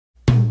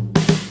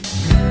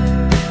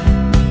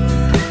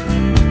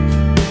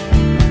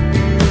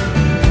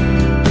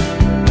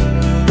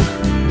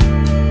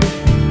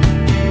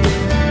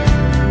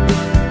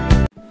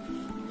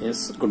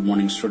Good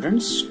morning,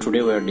 students.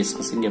 Today we are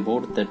discussing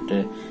about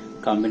that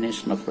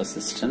combination of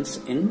resistance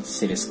in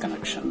series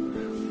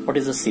connection. What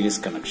is a series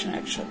connection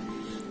actually?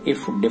 If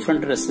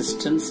different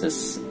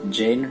resistances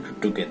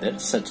joined together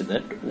such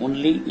that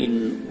only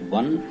in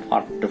one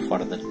part for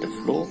the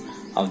flow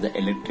of the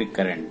electric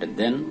current,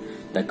 then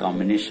the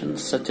combination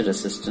such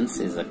resistance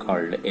is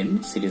called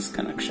in series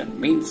connection.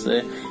 Means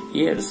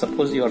here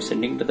suppose you are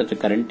sending that the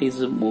current is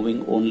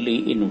moving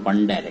only in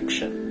one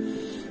direction.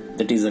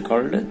 That is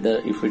called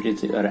if it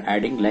is you are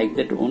adding like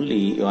that only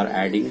you are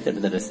adding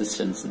the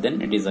resistance, then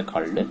it is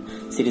called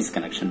series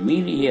connection.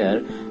 Mean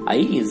here I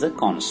is a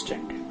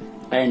constant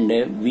and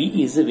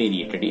V is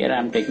variated. Here I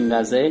am taking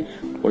as a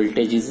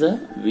voltage is a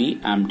V.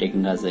 I am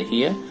taking as a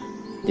here.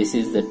 This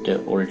is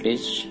that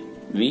voltage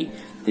V.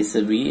 This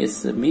V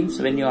is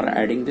means when you are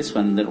adding this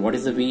one, then what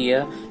is the V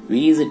here?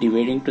 V is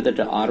dividing to that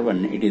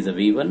R1, it is a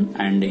V1,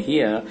 and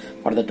here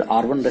for that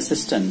R1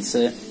 resistance,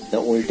 the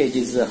voltage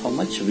is how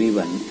much?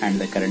 V1, and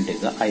the current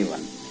is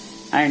I1.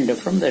 And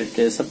from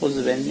that,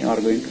 suppose when you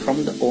are going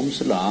from the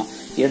Ohm's law,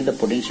 here the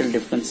potential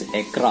difference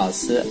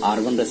across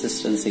R1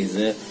 resistance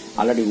is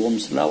already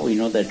Ohm's law, we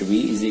know that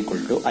V is equal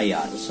to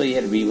IR. So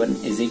here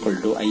V1 is equal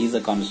to I is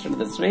a constant,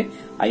 that's why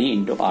I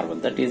into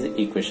R1, that is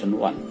equation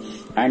 1.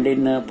 And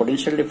in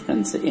potential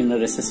difference in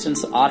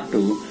resistance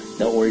R2,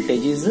 the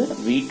voltage is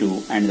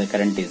V2 and the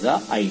current is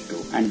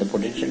I2, and the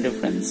potential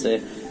difference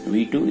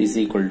V2 is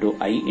equal to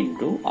I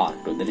into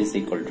R2, that is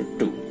equal to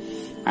 2.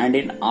 And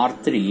in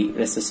R3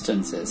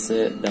 resistances,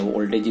 the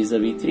voltage is a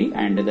V3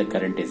 and the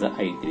current is a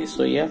I3.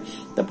 So here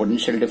the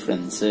potential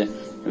difference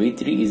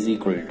V3 is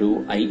equal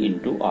to I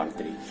into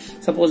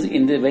R3. Suppose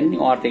in the when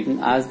you are taking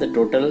as the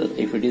total,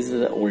 if it is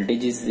the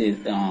voltage is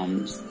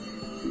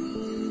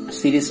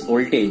series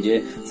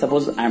voltage,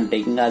 suppose I am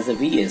taking as a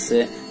Vs,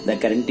 the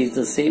current is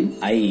the same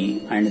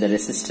I, and the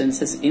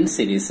resistance is in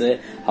series,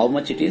 how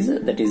much it is,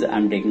 that is I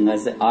am taking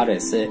as the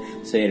Rs.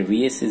 So here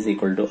Vs is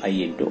equal to I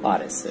into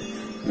Rs.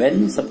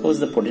 When suppose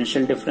the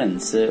potential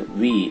difference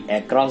V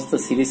across the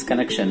series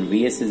connection,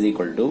 Vs is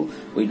equal to,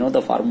 we know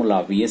the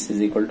formula, Vs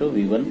is equal to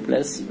V1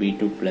 plus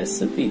V2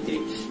 plus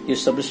V3. You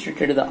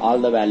substituted all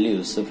the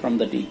values from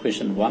that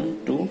equation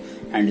 1, 2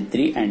 and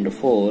 3 and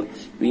 4.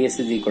 Vs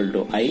is equal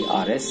to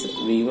IRs,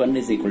 V1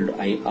 is equal to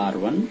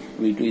IR1,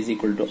 V2 is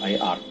equal to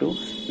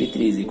IR2, V3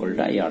 is equal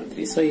to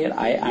IR3. So here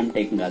I am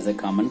taking as a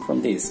common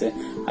from this,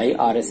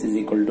 IRs is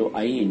equal to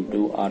I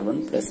into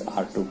R1 plus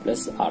R2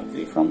 plus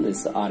R3. From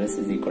this Rs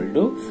is equal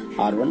to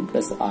R1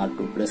 plus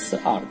R2 plus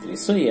R3.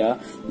 So here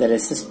the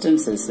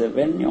resistance is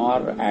when you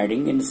are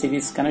adding in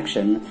series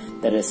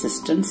connection, the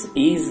resistance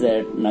is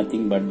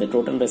nothing but the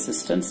total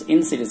resistance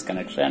in series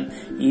connection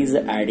is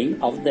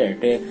adding of that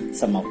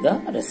sum of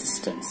the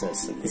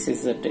resistances. This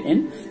is that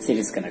in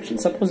series connection.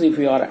 Suppose if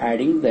you are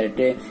adding that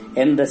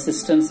n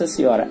resistances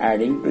you are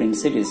adding to in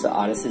series,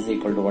 Rs is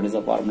equal to, what is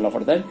the formula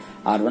for that?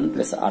 R1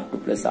 plus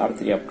R2 plus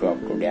R3 up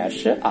to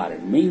dash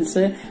Rn. Means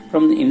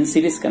from the in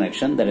series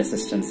connection the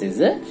resistance is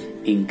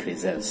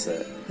increases.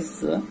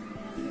 This is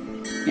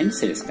in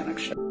series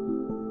connection.